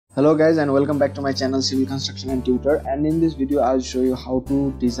Hello guys, and welcome back to my channel Civil Construction and Tutor. And in this video I'll show you how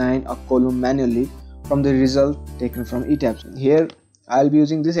to design a column manually from the result taken from ETABS. Here I'll be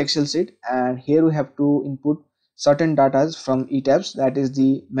using this Excel sheet, and here we have to input certain data from ETABS, that is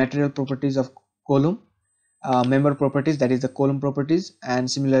the material properties of column, member properties, that is the column properties,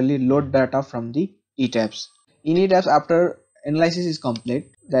 and similarly load data from the ETABS. In ETABS, after analysis is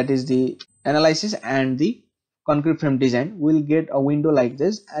complete, that is the analysis and the concrete frame design, we will get a window like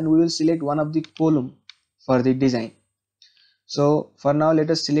this, and we will select one of the column for the design. So for now let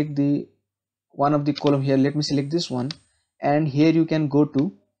us select the one of the column here. Let me select this one, and here you can go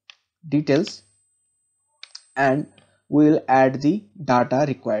to details and we will add the data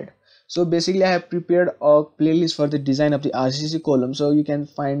required. So basically I have prepared a playlist for the design of the RCC column, so you can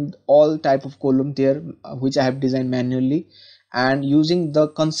find all type of column there which I have designed manually, and using the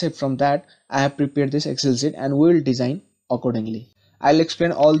concept from that I have prepared this Excel sheet and we will design accordingly. I'll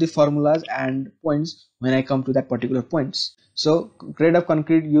explain all the formulas and points when I come to that particular points. So grade of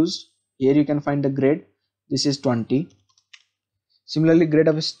concrete used, here you can find the grade, this is 20. Similarly grade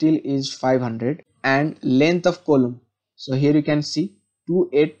of steel is 500, and length of column, so here you can see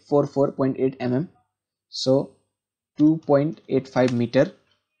 2844.8 mm, so 2.85 meter.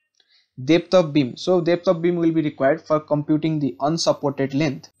 Depth of beam, so depth of beam will be required for computing the unsupported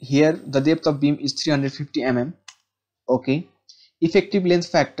length. Here the depth of beam is 350 mm. Okay, effective length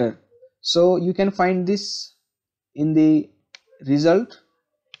factor, so you can find this in the result,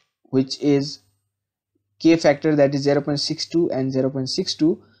 which is K factor, that is 0.62 and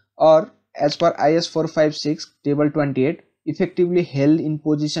 0.62, or as per IS 456 table 28, effectively held in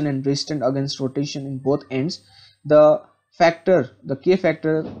position and resistant against rotation in both ends. The factor, the K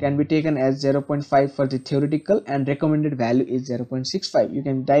factor, can be taken as 0.5 for the theoretical, and recommended value is 0.65. You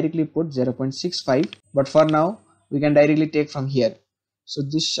can directly put 0.65, but for now we can directly take from here. So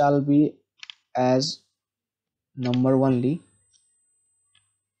this shall be as number only.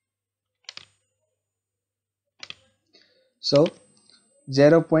 So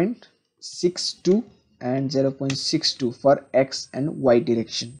 0.62 and 0.62 for X and Y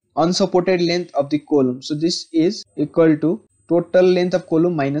direction. Unsupported length of the column, so this is equal to total length of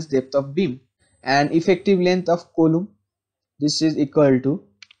column minus depth of beam, and effective length of column, this is equal to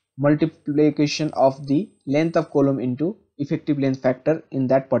multiplication of the length of column into effective length factor in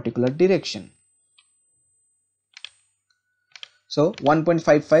that particular direction. So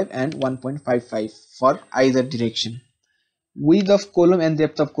 1.55 and 1.55 for either direction. Width of column and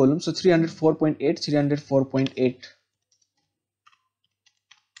depth of column, so 304.8, 304.8.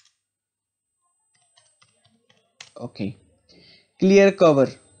 Okay, clear cover,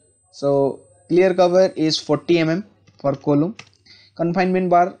 so clear cover is 40 mm for column. Confinement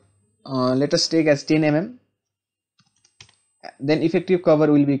bar, let us take as 10 mm, then effective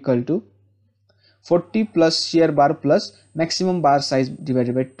cover will be equal to 40 plus shear bar plus maximum bar size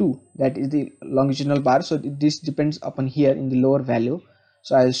divided by 2, that is the longitudinal bar. So this depends upon here in the lower value,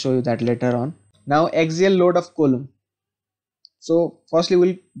 so I will show you that later on. Now axial load of column, so firstly we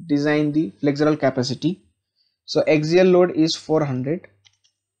will design the flexural capacity. So axial load is 400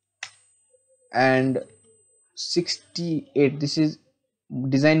 and 68, this is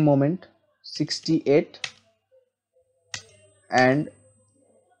design moment, 68 and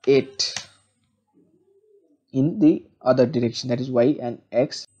 8 in the other direction, that is Y and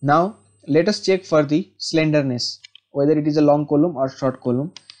X. Now let us check for the slenderness, whether it is a long column or short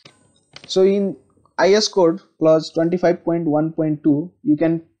column. So in IS code clause 25.1.2 you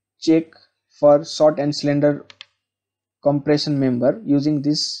can check for short and slender compression member using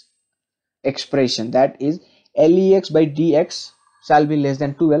this expression, that is LEX by DX shall be less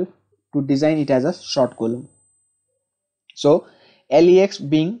than 12 to design it as a short column. So LEX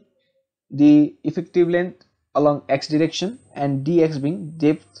being the effective length along X direction, and DX being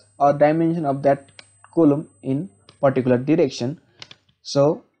depth or dimension of that column in particular direction.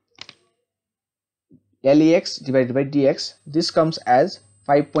 So LEX divided by DX, this comes as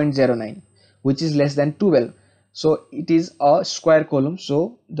 5.09, which is less than 12. So it is a square column,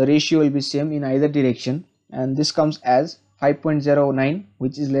 so the ratio will be same in either direction, and this comes as 5.09,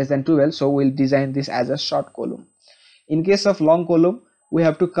 which is less than 12, so we'll design this as a short column. In case of long column we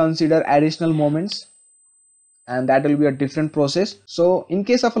have to consider additional moments, and that will be a different process. So in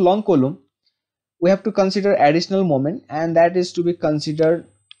case of a long column we have to consider additional moment, and that is to be considered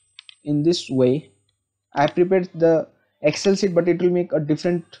in this way. I prepared the Excel sheet, but it will make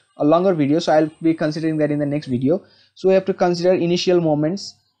a longer video, so I'll be considering that in the next video. So we have to consider initial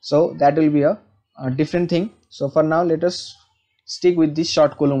moments, so that will be a different thing. So for now let us stick with this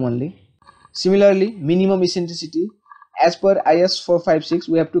short column only. Similarly minimum eccentricity, as per IS 456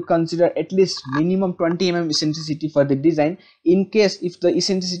 we have to consider at least minimum 20 mm eccentricity for the design. In case if the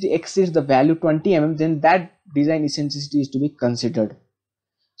eccentricity exceeds the value 20 mm, then that design eccentricity is to be considered.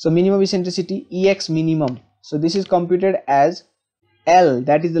 So minimum eccentricity EX minimum, so this is computed as L,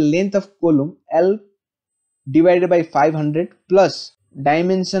 that is the length of column, L divided by 500 plus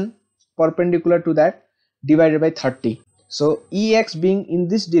dimension perpendicular to that divided by 30. So EX being in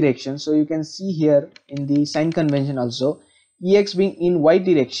this direction, so you can see here in the sign convention also, EX being in Y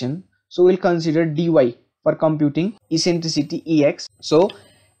direction, so we'll consider DY for computing eccentricity EX. So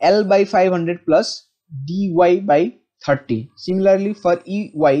L by 500 plus DY by 30. Similarly for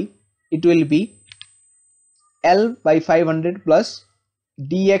EY it will be L by 500 plus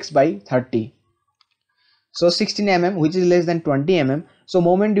DX by 30. So 16 mm, which is less than 20 mm. So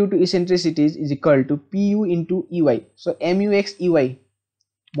moment due to eccentricities is equal to PU into EY. So MUX EY,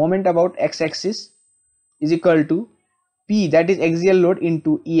 moment about x-axis, is equal to P, that is axial load,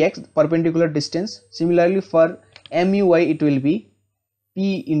 into EX, perpendicular distance. Similarly for MUY it will be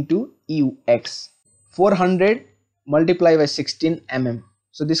P into UX. 400 multiplied by 16 mm.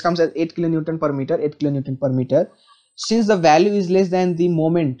 So this comes as 8 kilonewton per meter, 8 kilonewton per meter. Since the value is less than the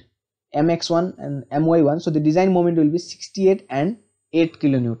moment mx1 and my1, so the design moment will be 68 and 8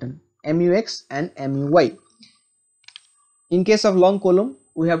 kilonewton, mux and muy. In case of long column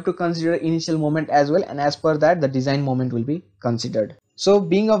we have to consider initial moment as well, and as per that the design moment will be considered. So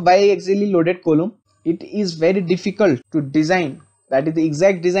being a biaxially loaded column, it is very difficult to design, that is the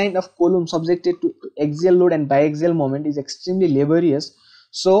exact design of column subjected to axial load and biaxial moment is extremely laborious.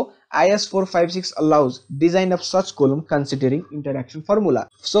 So IS 456 allows design of such column considering interaction formula.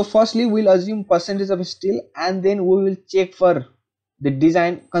 So firstly we'll assume percentage of steel, and then we will check for the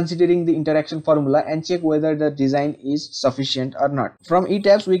design considering the interaction formula and check whether the design is sufficient or not. From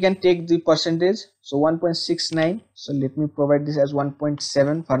ETABS we can take the percentage, so 1.69, so let me provide this as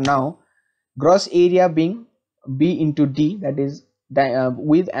 1.7 for now. Gross area being B into D, that is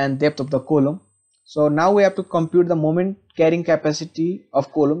width and depth of the column. So now we have to compute the moment carrying capacity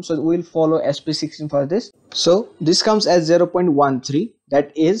of column, so we will follow SP16 for this. So this comes as 0.13,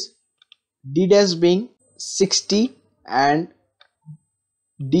 that is D dash being 60 and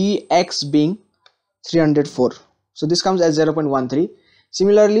dx being 304, so this comes as 0.13.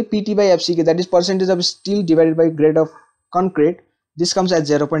 Similarly PT by FCK, that is percentage of steel divided by grade of concrete, this comes as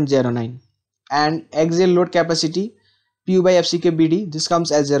 0.09, and axial load capacity PU by FCK BD, this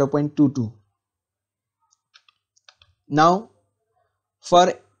comes as 0.22. Now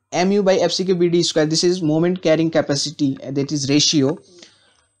for MU by FCK BD square, this is moment carrying capacity, that is ratio,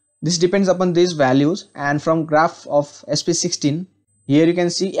 this depends upon these values, and from graph of SP16 here you can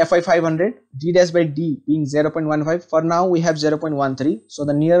see Fi 500, D dash by D being 0.15. For now we have 0.13, so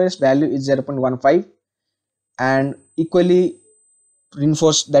the nearest value is 0.15, and equally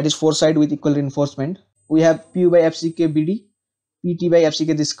reinforced, that is 4 side with equal reinforcement. We have PU by FCK BD, PT by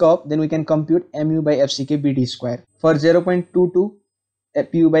FCK this curve, then we can compute MU by FCK BD square. For 0.22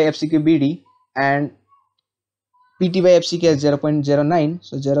 PU by FCK BD and PT by FCK as 0.09,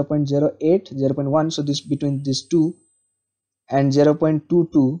 so 0.08, 0.1, so this between these two, and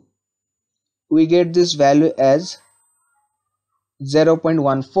 0.22 we get this value as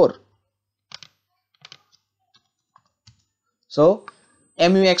 0.14. So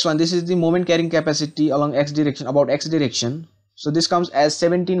MUX1, this is the moment carrying capacity along x direction, about x direction, so this comes as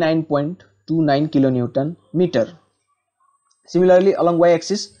 79.29 kilonewton meter. Similarly along y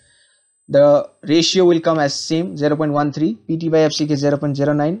axis the ratio will come as same, 0.13, PT by FCK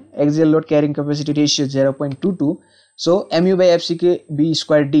 0.09, axial load carrying capacity ratio 0.22. So MU by FCK B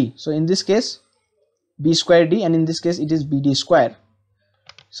square D, so in this case B square D, and in this case it is BD square,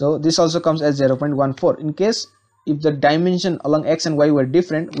 so this also comes as 0.14. In case if the dimension along x and y were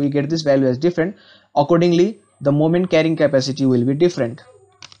different, we get this value as different, accordingly the moment carrying capacity will be different.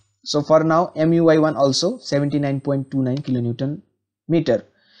 So for now MUY1 also 79.29 kilonewton meter.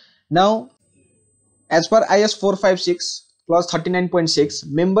 Now as per IS 456 clause 39.6,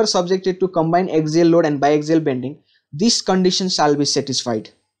 member subjected to combined axial load and biaxial bending, this condition shall be satisfied.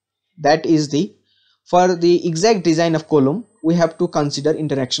 That is the, for the exact design of column we have to consider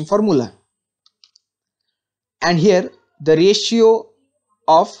interaction formula, and here the ratio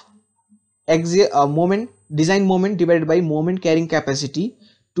of axial moment, design moment divided by moment carrying capacity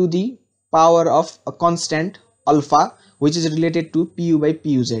to the power of a constant alpha, which is related to PU by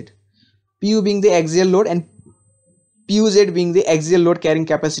PUZ, PU being the axial load and PUZ being the axial load carrying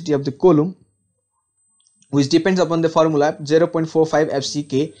capacity of the column, which depends upon the formula 0.45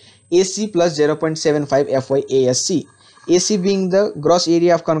 FCK AC plus 0.75 FY ASC, AC being the gross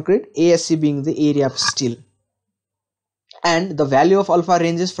area of concrete, ASC being the area of steel. and the value of alpha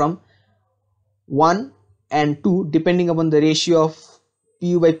ranges from 1 and 2 depending upon the ratio of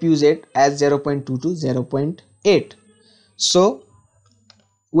pu by puz as 0.2 to 0.8. So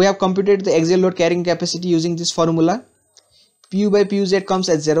we have computed the axial load carrying capacity using this formula. Pu by puz comes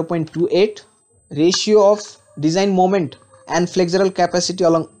as 0.28. Ratio of design moment and flexural capacity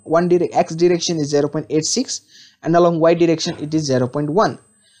along x direction is 0.86 and along y direction it is 0.1.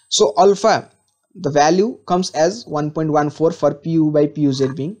 So alpha, the value comes as 1.14 for pu by puz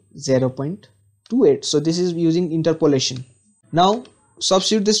being 0.28. So this is using interpolation. Now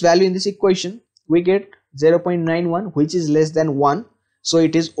substitute this value in this equation, we get 0.91, which is less than 1, so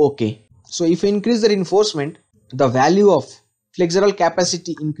it is okay. So if we increase the reinforcement, the value of flexural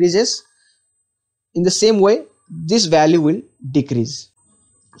capacity increases. In the same way, this value will decrease.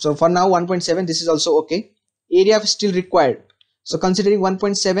 So for now 1.7, this is also okay. Area of steel required, so considering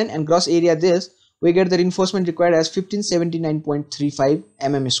 1.7 and gross area this, we get the reinforcement required as 1579.35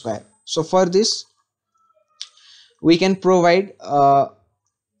 mm square. So for this we can provide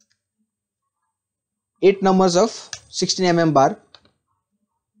 8 numbers of 16 mm bar,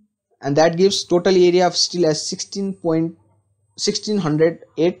 and that gives total area of steel as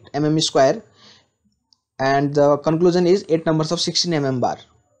 1608 mm square, and the conclusion is 8 numbers of 16 mm bar,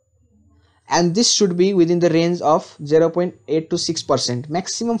 and this should be within the range of 0.8 to 6%,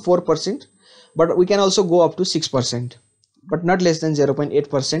 maximum 4%, but we can also go up to 6%, but not less than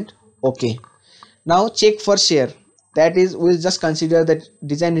 0.8%. okay. Now check for shear, that is, we'll just consider that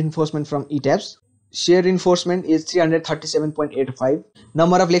design reinforcement from ETABS. Shear reinforcement is 337.85.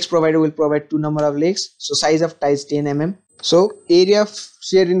 Number of legs provided will provide 2 number of legs, so size of tie is 10 mm. So area of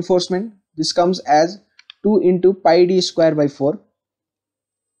shear reinforcement, this comes as 2 into pi d square by 4,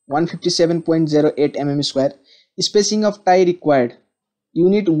 157.08 mm square. Spacing of tie required,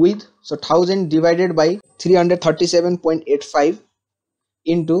 unit width, so 1000 divided by 337.85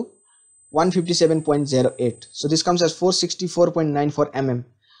 into 157.08, so this comes as 464.94 mm.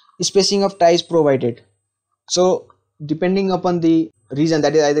 Spacing of ties provided, so depending upon the region,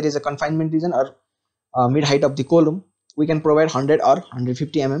 that is either is a confinement region or mid height of the column, we can provide 100 or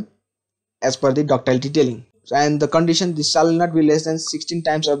 150 mm as per the ductile detailing. So, and the condition, this shall not be less than 16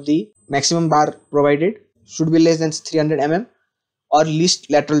 times of the maximum bar provided, should be less than 300 mm, or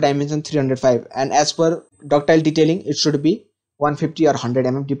least lateral dimension 305, and as per ductile detailing it should be 150 or 100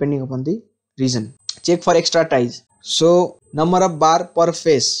 mm depending upon the region. Check for extra ties, so number of bar per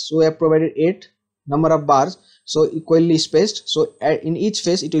face, so we have provided 8 number of bars, so equally spaced, so in each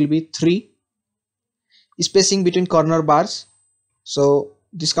face it will be 3. Spacing between corner bars, so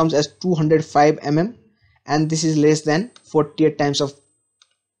this comes as 205 mm, and this is less than 48 times of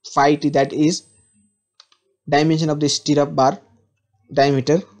phi t, that is dimension of the stirrup bar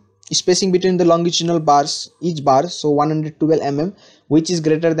diameter. Spacing between the longitudinal bars, each bar, so 112 mm, which is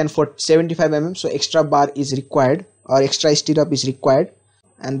greater than 75 mm, so extra bar is required or extra stirrup is required,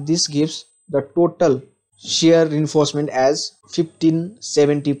 and this gives the total shear reinforcement as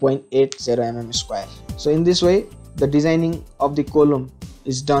 1570.80 mm square. So in this way the designing of the column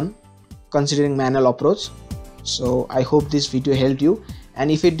is done considering manual approach. So I hope this video helped you,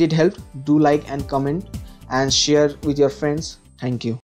 and if it did help, do like and comment and share with your friends. Thank you.